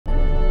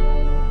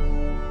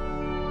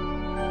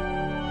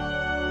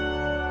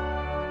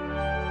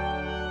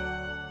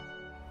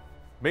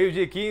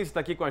Meio-dia e 15, está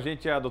aqui com a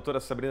gente a doutora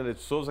Sabrina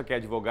de Souza, que é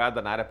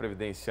advogada na área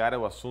previdenciária.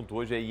 O assunto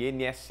hoje é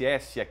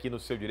INSS, aqui no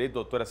Seu Direito.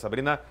 Doutora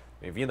Sabrina,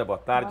 bem-vinda, boa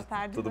tarde. Boa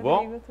tarde, tudo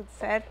Rodrigo, bom? tudo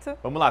certo?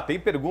 Vamos lá, tem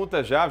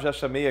pergunta já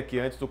chamei aqui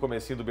antes do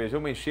comecinho do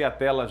beijão, enchi a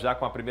tela já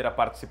com a primeira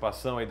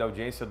participação aí da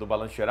audiência do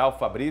Balanço Geral.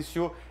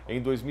 Fabrício, em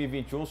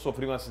 2021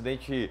 sofri um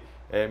acidente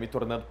me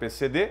tornando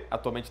PCD,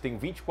 atualmente tenho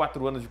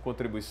 24 anos de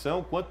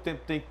contribuição. Quanto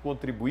tempo tem que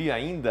contribuir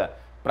ainda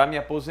para me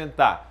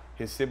aposentar?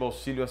 Recebo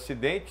auxílio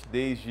acidente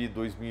desde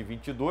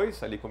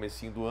 2022, ali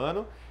comecinho do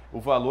ano. O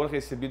valor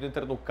recebido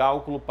entra no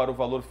cálculo para o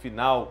valor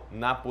final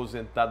na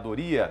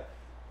aposentadoria.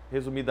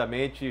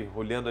 Resumidamente,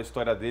 olhando a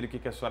história dele, o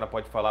que a senhora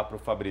pode falar para o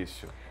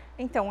Fabrício?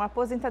 Então, a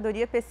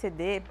aposentadoria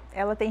PCD,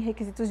 ela tem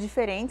requisitos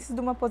diferentes de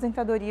uma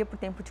aposentadoria por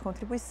tempo de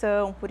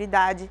contribuição, por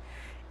idade.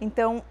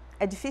 Então,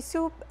 é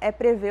difícil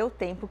prever o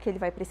tempo que ele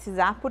vai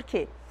precisar. Por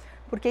quê?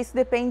 Porque isso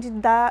depende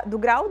do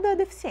grau da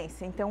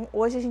deficiência. Então,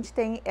 hoje a gente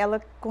tem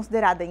ela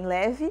considerada em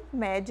leve,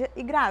 média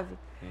e grave.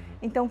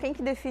 Então, quem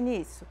que define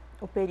isso?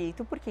 O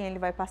perito, por quem ele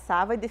vai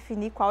passar, vai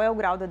definir qual é o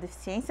grau da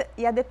deficiência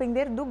e, a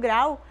depender do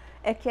grau,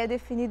 é que é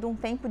definido um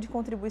tempo de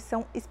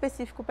contribuição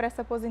específico para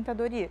essa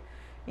aposentadoria.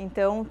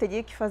 Então,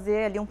 teria que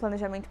fazer ali um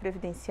planejamento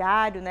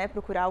previdenciário, né?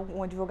 Procurar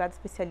um advogado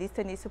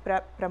especialista nisso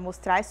para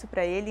mostrar isso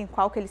para ele, em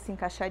qual que ele se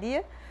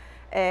encaixaria.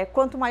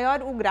 Quanto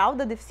maior o grau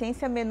da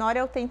deficiência, menor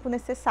é o tempo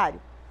necessário.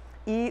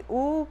 E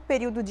o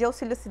período de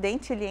auxílio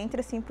acidente, ele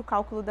entra sim para o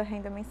cálculo da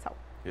renda mensal.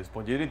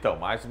 Respondido então,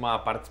 mais uma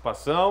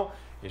participação,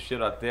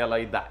 encheram a tela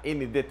aí da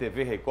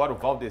NDTV Record, o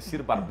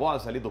Valdecir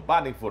Barbosa ali do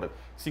Badenford,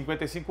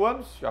 55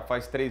 anos, já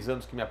faz 3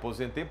 anos que me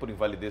aposentei por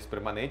invalidez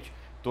permanente,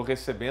 estou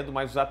recebendo,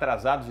 mas os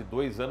atrasados de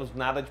 2 anos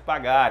nada de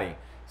pagarem,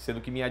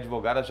 sendo que minha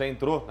advogada já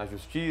entrou na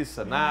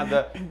justiça,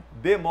 nada,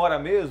 demora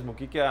mesmo? O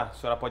que a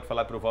senhora pode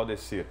falar para o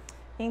Valdecir?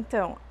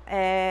 Então,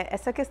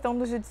 essa questão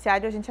do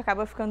judiciário, a gente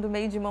acaba ficando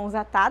meio de mãos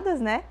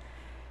atadas, né?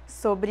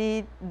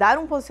 Sobre dar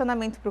um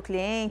posicionamento para o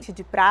cliente,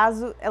 de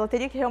prazo, ela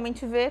teria que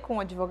realmente ver com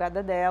a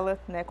advogada dela,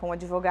 né, com o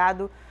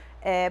advogado.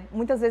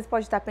 Muitas vezes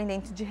pode estar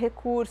pendente de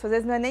recurso, às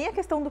vezes não é nem a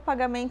questão do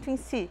pagamento em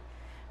si,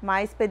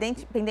 mas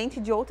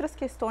pendente de outras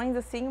questões,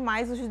 assim,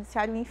 mas o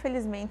judiciário,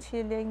 infelizmente,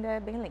 ele ainda é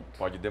bem lento.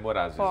 Pode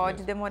demorar, às vezes.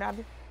 Pode demorar.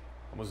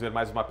 Vamos ver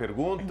mais uma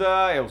pergunta.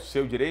 É o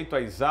Seu Direito,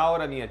 a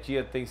Isaura. Minha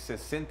tia tem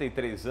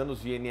 63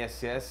 anos e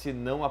INSS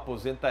não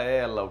aposenta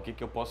ela. O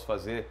que eu posso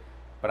fazer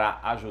para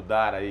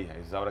ajudar aí? A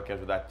Isaura quer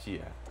ajudar a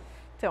tia.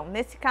 Então,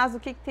 nesse caso, o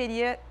que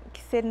teria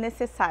que ser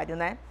necessário,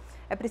 né?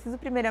 É preciso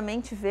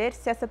primeiramente ver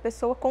se essa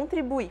pessoa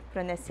contribui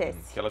para o INSS.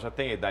 Porque ela já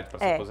tem a idade para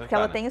se aposentar, porque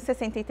ela né? tem os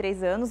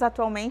 63 anos.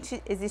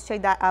 Atualmente existe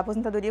a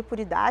aposentadoria por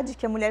idade,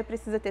 que a mulher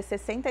precisa ter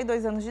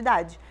 62 anos de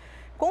idade.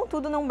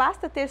 Contudo, não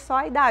basta ter só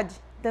a idade.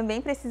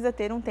 Também precisa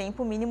ter um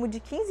tempo mínimo de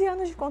 15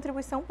 anos de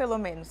contribuição, pelo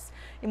menos.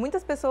 E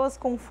muitas pessoas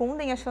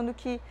confundem achando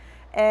que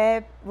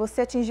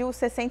você atingiu os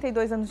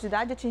 62 anos de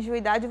idade, atingiu a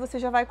idade e você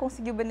já vai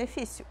conseguir o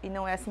benefício. E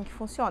não é assim que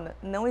funciona.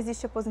 Não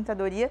existe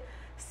aposentadoria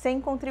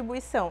sem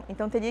contribuição.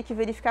 Então, teria que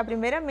verificar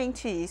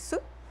primeiramente isso.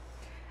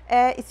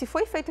 E se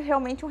foi feito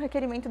realmente um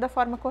requerimento da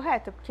forma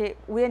correta, porque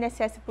o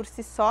INSS por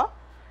si só,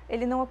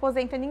 ele não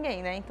aposenta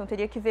ninguém, né? Então,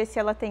 teria que ver se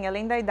ela tem,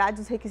 além da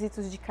idade, os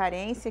requisitos de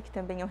carência, que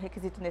também é um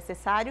requisito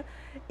necessário,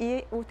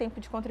 e o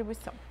tempo de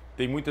contribuição.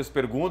 Tem muitas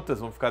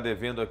perguntas, vamos ficar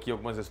devendo aqui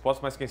algumas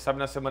respostas, mas quem sabe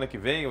na semana que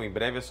vem ou em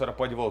breve a senhora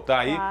pode voltar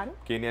aí, claro.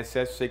 Porque INSS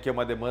eu sei que é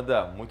uma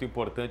demanda muito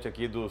importante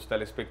aqui dos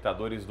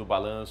telespectadores do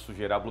Balanço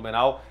Geral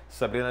Blumenau.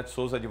 Sabrina de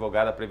Souza,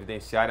 advogada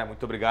previdenciária,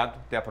 muito obrigado,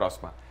 até a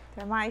próxima.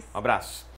 Até mais. Um abraço.